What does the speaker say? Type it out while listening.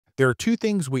There are two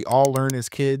things we all learn as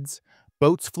kids: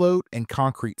 boats float and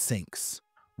concrete sinks.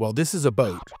 Well, this is a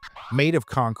boat made of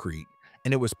concrete,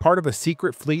 and it was part of a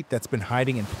secret fleet that's been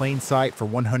hiding in plain sight for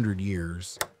 100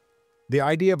 years. The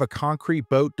idea of a concrete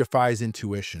boat defies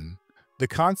intuition. The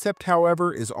concept,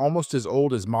 however, is almost as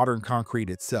old as modern concrete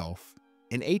itself.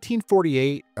 In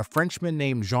 1848, a Frenchman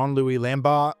named Jean-Louis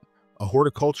Lambert, a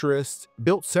horticulturist,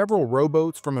 built several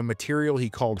rowboats from a material he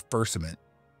called furcement.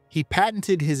 He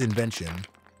patented his invention,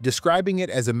 describing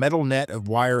it as a metal net of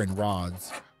wire and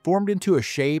rods, formed into a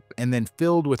shape and then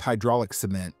filled with hydraulic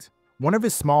cement. One of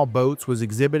his small boats was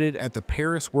exhibited at the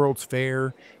Paris World's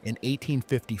Fair in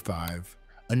 1855.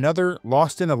 Another,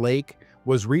 lost in a lake,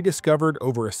 was rediscovered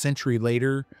over a century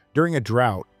later during a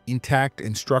drought, intact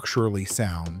and structurally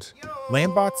sound.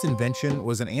 Lambert's invention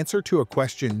was an answer to a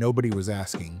question nobody was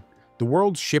asking. The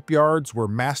world's shipyards were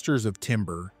masters of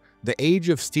timber. The age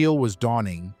of steel was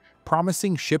dawning,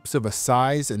 promising ships of a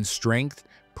size and strength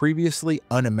previously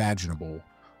unimaginable.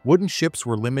 Wooden ships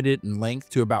were limited in length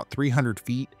to about 300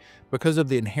 feet because of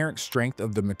the inherent strength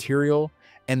of the material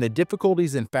and the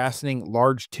difficulties in fastening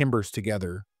large timbers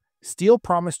together. Steel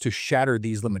promised to shatter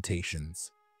these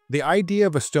limitations. The idea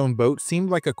of a stone boat seemed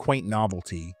like a quaint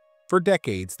novelty. For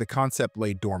decades, the concept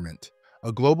lay dormant.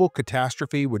 A global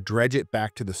catastrophe would dredge it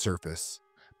back to the surface.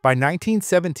 By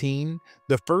 1917,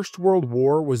 the First World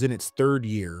War was in its third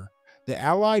year. The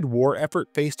Allied war effort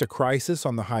faced a crisis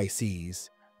on the high seas.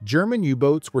 German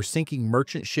U-boats were sinking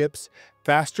merchant ships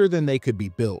faster than they could be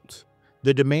built.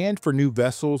 The demand for new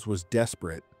vessels was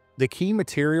desperate. The key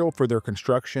material for their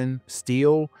construction,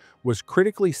 steel, was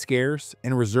critically scarce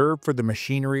and reserved for the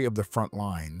machinery of the front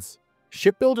lines.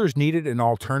 Shipbuilders needed an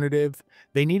alternative.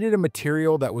 They needed a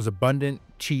material that was abundant,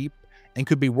 cheap, and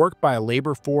could be worked by a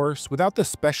labor force without the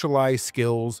specialized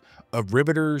skills of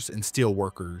riveters and steel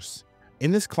workers.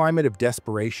 In this climate of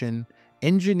desperation,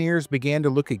 engineers began to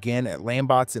look again at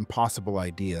Lambert's impossible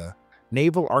idea.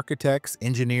 Naval architects,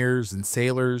 engineers, and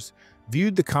sailors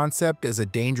viewed the concept as a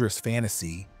dangerous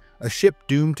fantasy, a ship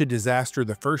doomed to disaster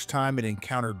the first time it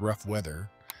encountered rough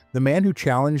weather. The man who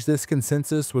challenged this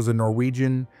consensus was a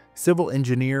Norwegian civil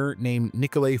engineer named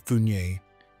Nicolay Fougner.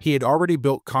 He had already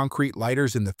built concrete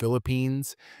lighters in the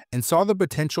Philippines and saw the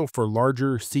potential for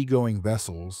larger seagoing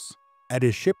vessels. At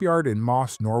his shipyard in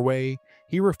Moss, Norway,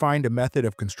 he refined a method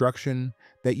of construction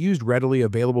that used readily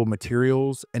available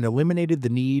materials and eliminated the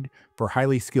need for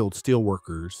highly skilled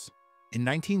steelworkers. In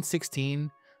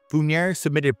 1916, Fougner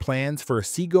submitted plans for a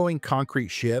seagoing concrete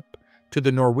ship to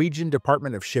the Norwegian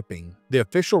Department of Shipping. The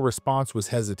official response was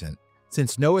hesitant.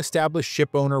 Since no established ship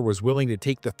owner was willing to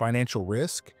take the financial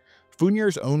risk,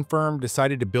 Fougner's own firm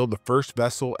decided to build the first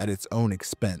vessel at its own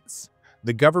expense.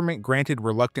 The government granted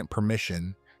reluctant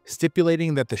permission,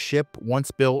 stipulating that the ship,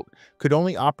 once built, could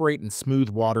only operate in smooth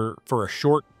water for a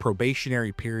short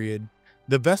probationary period.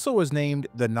 The vessel was named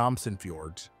the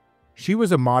Namsenfjord. She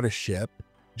was a modest ship,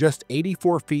 just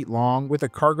 84 feet long with a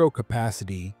cargo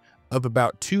capacity of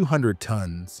about 200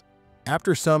 tons.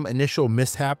 After some initial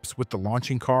mishaps with the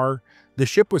launching car, the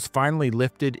ship was finally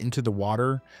lifted into the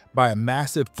water by a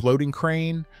massive floating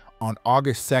crane on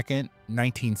August 2,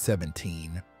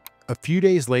 1917. A few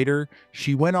days later,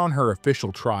 she went on her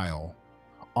official trial.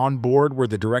 On board were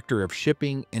the director of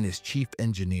shipping and his chief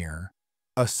engineer.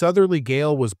 A southerly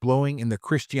gale was blowing in the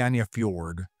Christiania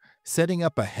Fjord, setting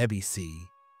up a heavy sea.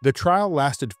 The trial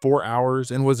lasted 4 hours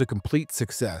and was a complete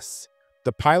success.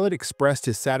 The pilot expressed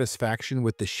his satisfaction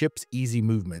with the ship's easy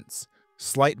movements,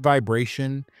 slight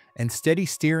vibration, and steady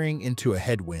steering into a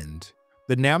headwind.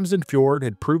 The Namsenfjord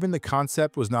had proven the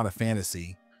concept was not a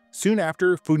fantasy. Soon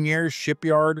after, Fougner's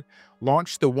shipyard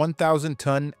launched the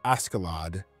 1,000-ton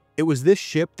Askelad. It was this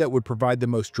ship that would provide the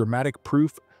most dramatic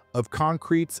proof of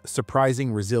concrete's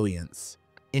surprising resilience.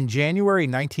 In January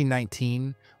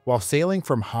 1919, while sailing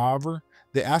from Havre,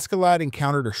 the Askelad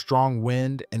encountered a strong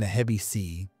wind and a heavy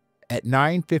sea. At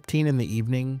 9:15 in the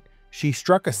evening, she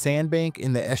struck a sandbank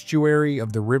in the estuary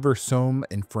of the river Somme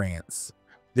in France.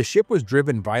 The ship was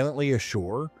driven violently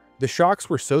ashore. The shocks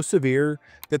were so severe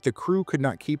that the crew could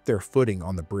not keep their footing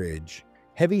on the bridge.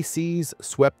 Heavy seas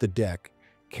swept the deck,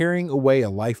 carrying away a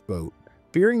lifeboat.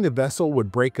 Fearing the vessel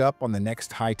would break up on the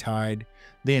next high tide,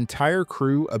 the entire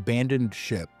crew abandoned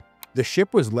ship. The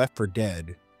ship was left for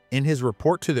dead. In his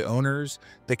report to the owners,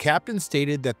 the captain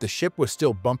stated that the ship was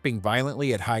still bumping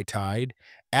violently at high tide,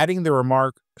 adding the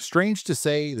remark, "Strange to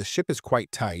say, the ship is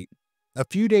quite tight." A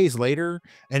few days later,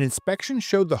 an inspection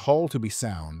showed the hull to be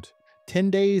sound. 10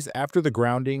 days after the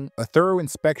grounding, a thorough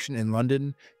inspection in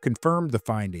London confirmed the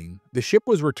finding. The ship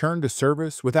was returned to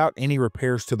service without any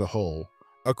repairs to the hull.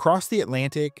 Across the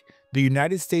Atlantic, the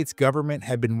United States government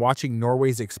had been watching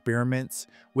Norway's experiments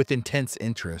with intense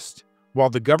interest. While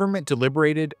the government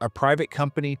deliberated, a private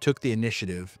company took the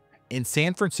initiative. In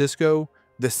San Francisco,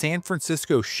 the San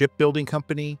Francisco Shipbuilding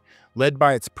Company, led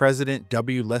by its president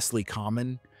W. Leslie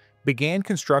Common, began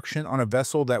construction on a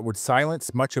vessel that would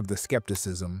silence much of the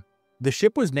skepticism. The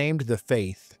ship was named the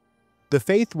Faith. The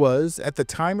Faith was, at the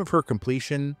time of her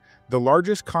completion, the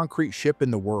largest concrete ship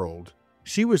in the world.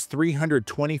 She was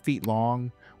 320 feet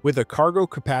long, with a cargo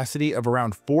capacity of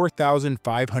around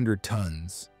 4,500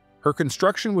 tons. Her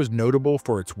construction was notable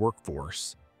for its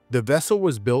workforce. The vessel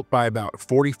was built by about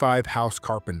 45 house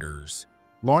carpenters.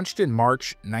 Launched in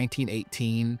March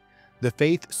 1918, the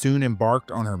Faith soon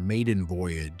embarked on her maiden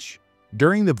voyage.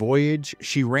 During the voyage,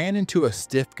 she ran into a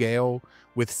stiff gale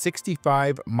with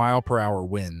 65-mile-per-hour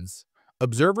winds.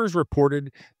 Observers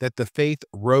reported that the Faith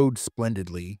rode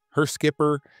splendidly. Her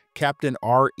skipper, Captain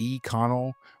R.E.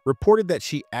 Connell, reported that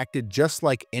she acted just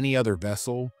like any other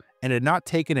vessel and had not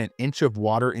taken an inch of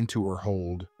water into her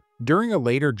hold. During a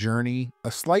later journey, a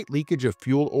slight leakage of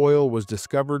fuel oil was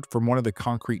discovered from one of the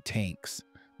concrete tanks.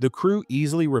 The crew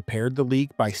easily repaired the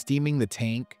leak by steaming the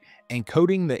tank and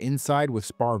coating the inside with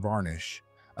spar varnish,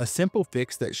 a simple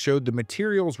fix that showed the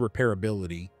material's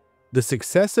repairability. The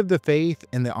success of the Faith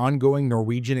and the ongoing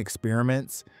Norwegian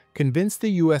experiments convinced the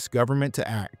U.S. government to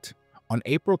act. On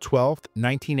April 12,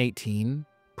 1918,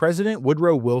 President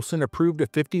Woodrow Wilson approved a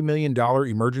 $50 million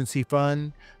emergency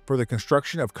fund for the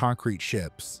construction of concrete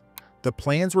ships. The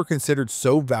plans were considered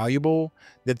so valuable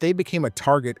that they became a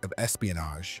target of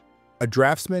espionage. A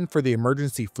draftsman for the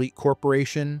Emergency Fleet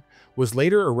Corporation was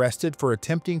later arrested for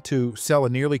attempting to sell a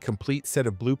nearly complete set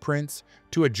of blueprints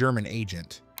to a German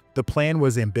agent. The plan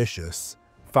was ambitious.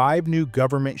 5 new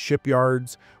government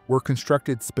shipyards were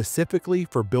constructed specifically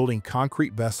for building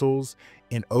concrete vessels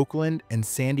in Oakland and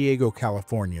San Diego,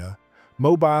 California,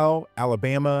 Mobile,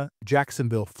 Alabama,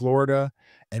 Jacksonville, Florida,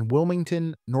 and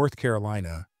Wilmington, North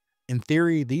Carolina. In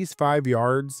theory, these 5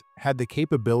 yards had the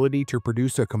capability to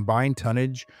produce a combined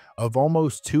tonnage of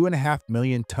almost 2.5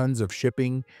 million tons of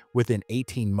shipping within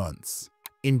 18 months.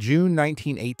 In June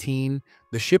 1918,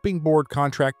 the shipping board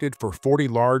contracted for 40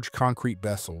 large concrete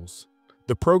vessels.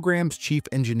 The program's chief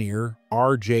engineer,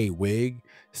 R.J. Wigg,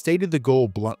 stated the goal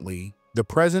bluntly: "The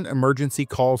present emergency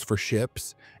calls for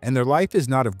ships, and their life is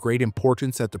not of great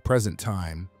importance at the present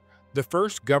time." The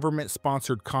first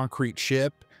government-sponsored concrete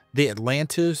ship, the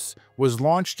Atlantis, was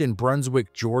launched in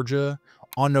Brunswick, Georgia,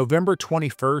 on November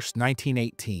 21,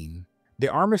 1918. The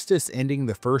Armistice ending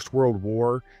the First World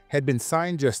War had been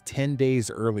signed just 10 days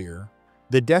earlier.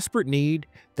 The desperate need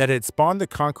that had spawned the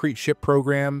concrete ship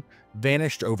program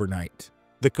vanished overnight.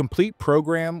 The complete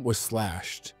program was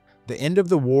slashed. The end of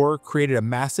the war created a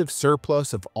massive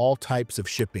surplus of all types of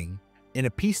shipping. In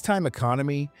a peacetime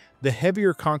economy, the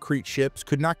heavier concrete ships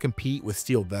could not compete with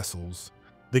steel vessels.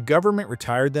 The government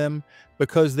retired them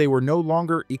because they were no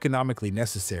longer economically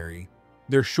necessary.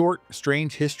 Their short,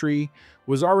 strange history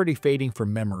was already fading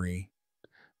from memory.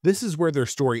 This is where their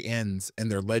story ends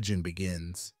and their legend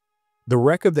begins. The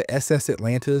wreck of the SS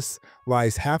Atlantis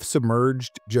lies half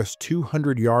submerged just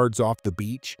 200 yards off the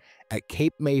beach at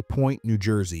Cape May Point, New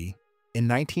Jersey. In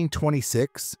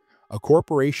 1926, a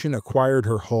corporation acquired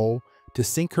her hull to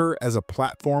sink her as a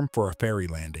platform for a ferry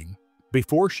landing.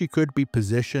 Before she could be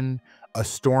positioned, a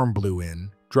storm blew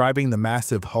in, driving the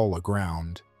massive hull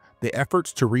aground. The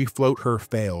efforts to refloat her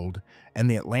failed, and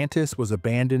the Atlantis was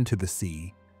abandoned to the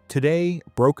sea. Today,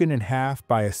 broken in half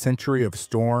by a century of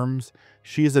storms,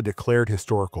 she is a declared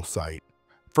historical site.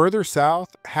 Further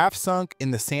south, half sunk in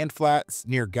the sandflats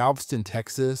near Galveston,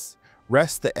 Texas,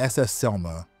 rests the SS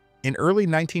Selma. In early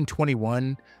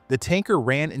 1921, the tanker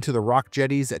ran into the rock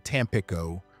jetties at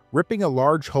Tampico, ripping a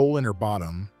large hole in her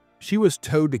bottom. She was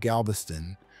towed to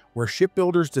Galveston, where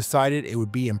shipbuilders decided it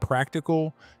would be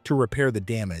impractical to repair the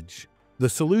damage. The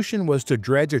solution was to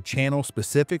dredge a channel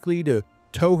specifically to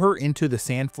tow her into the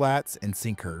sandflats and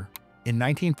sink her. In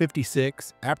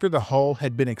 1956, after the hull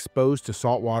had been exposed to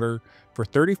salt water for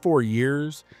 34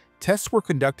 years, tests were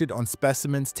conducted on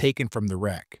specimens taken from the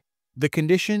wreck. The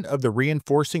condition of the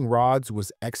reinforcing rods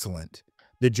was excellent.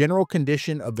 The general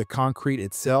condition of the concrete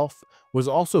itself was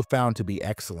also found to be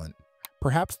excellent.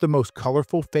 Perhaps the most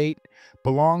colorful fate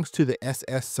belongs to the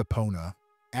SS Sapona.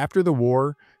 After the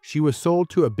war, she was sold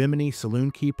to a Bimini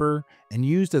saloon keeper and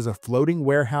used as a floating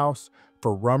warehouse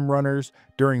for rum runners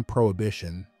during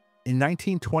Prohibition. In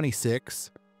 1926,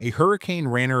 a hurricane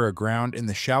ran her aground in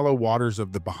the shallow waters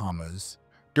of the Bahamas.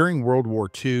 During World War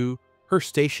II, her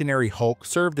stationary hulk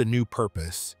served a new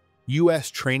purpose.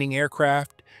 U.S. training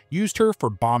aircraft used her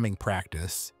for bombing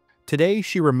practice. Today,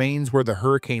 she remains where the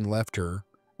hurricane left her,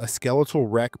 a skeletal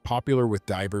wreck popular with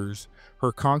divers,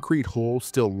 her concrete hull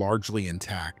still largely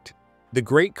intact. The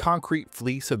great concrete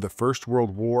fleets of the First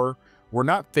World War were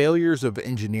not failures of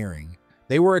engineering.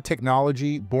 They were a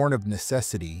technology born of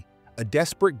necessity, a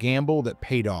desperate gamble that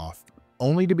paid off,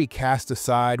 only to be cast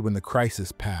aside when the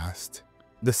crisis passed.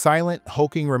 The silent,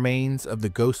 hulking remains of the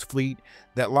ghost fleet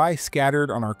that lie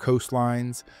scattered on our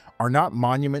coastlines are not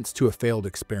monuments to a failed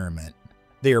experiment.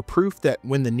 They are proof that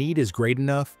when the need is great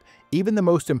enough, even the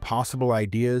most impossible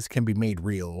ideas can be made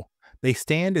real. They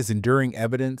stand as enduring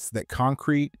evidence that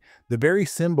concrete, the very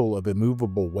symbol of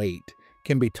immovable weight,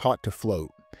 can be taught to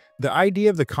float. The idea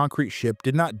of the concrete ship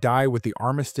did not die with the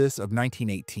Armistice of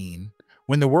 1918.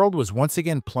 When the world was once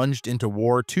again plunged into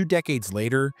war 2 decades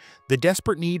later, the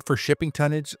desperate need for shipping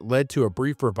tonnage led to a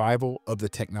brief revival of the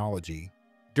technology.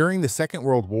 During the Second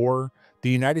World War, the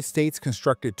United States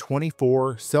constructed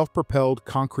 24 self-propelled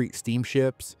concrete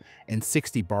steamships and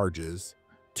 60 barges.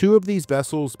 2 of these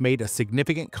vessels made a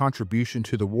significant contribution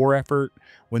to the war effort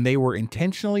when they were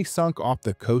intentionally sunk off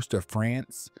the coast of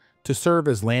France to serve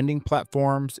as landing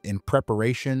platforms in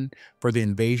preparation for the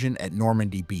invasion at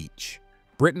Normandy Beach.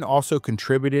 Britain also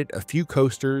contributed a few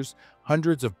coasters,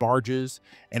 hundreds of barges,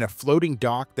 and a floating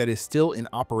dock that is still in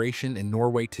operation in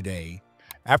Norway today.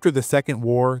 After the Second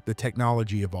War, the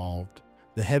technology evolved.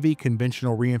 The heavy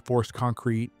conventional reinforced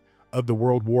concrete of the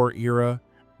World War era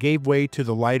gave way to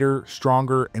the lighter,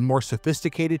 stronger, and more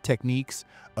sophisticated techniques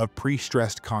of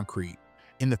pre-stressed concrete.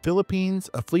 In the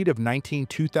Philippines, a fleet of 19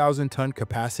 2,000-ton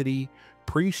capacity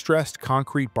pre-stressed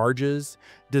concrete barges,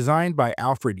 designed by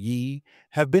Alfred Yee,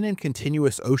 have been in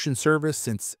continuous ocean service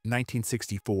since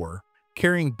 1964,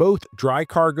 carrying both dry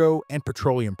cargo and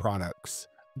petroleum products.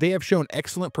 They have shown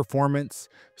excellent performance,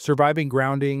 surviving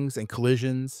groundings and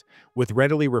collisions with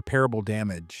readily repairable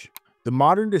damage. The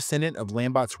modern descendant of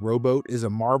Lambot's rowboat is a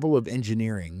marvel of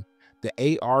engineering. The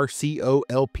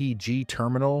ARCOLPG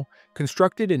terminal,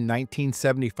 constructed in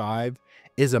 1975,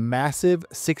 is a massive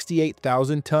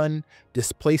 68,000-ton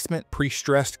displacement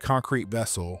pre-stressed concrete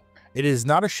vessel. It is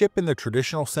not a ship in the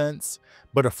traditional sense,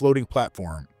 but a floating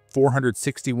platform,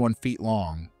 461 feet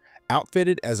long,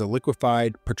 outfitted as a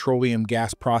liquefied petroleum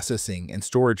gas processing and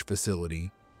storage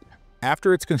facility.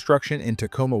 After its construction in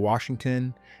Tacoma,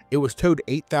 Washington, it was towed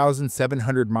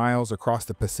 8,700 miles across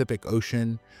the Pacific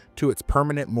Ocean to its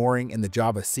permanent mooring in the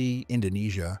Java Sea,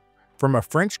 Indonesia. From a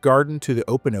French garden to the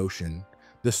open ocean,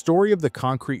 the story of the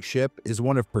concrete ship is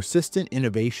one of persistent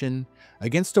innovation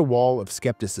against a wall of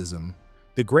skepticism.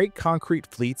 The great concrete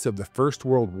fleets of the First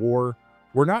World War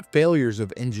were not failures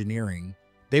of engineering.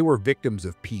 They were victims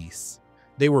of peace.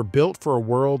 They were built for a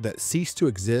world that ceased to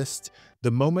exist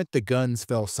the moment the guns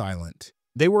fell silent.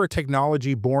 They were a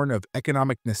technology born of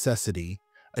economic necessity,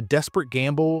 a desperate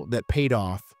gamble that paid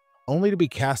off, only to be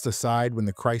cast aside when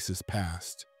the crisis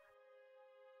passed.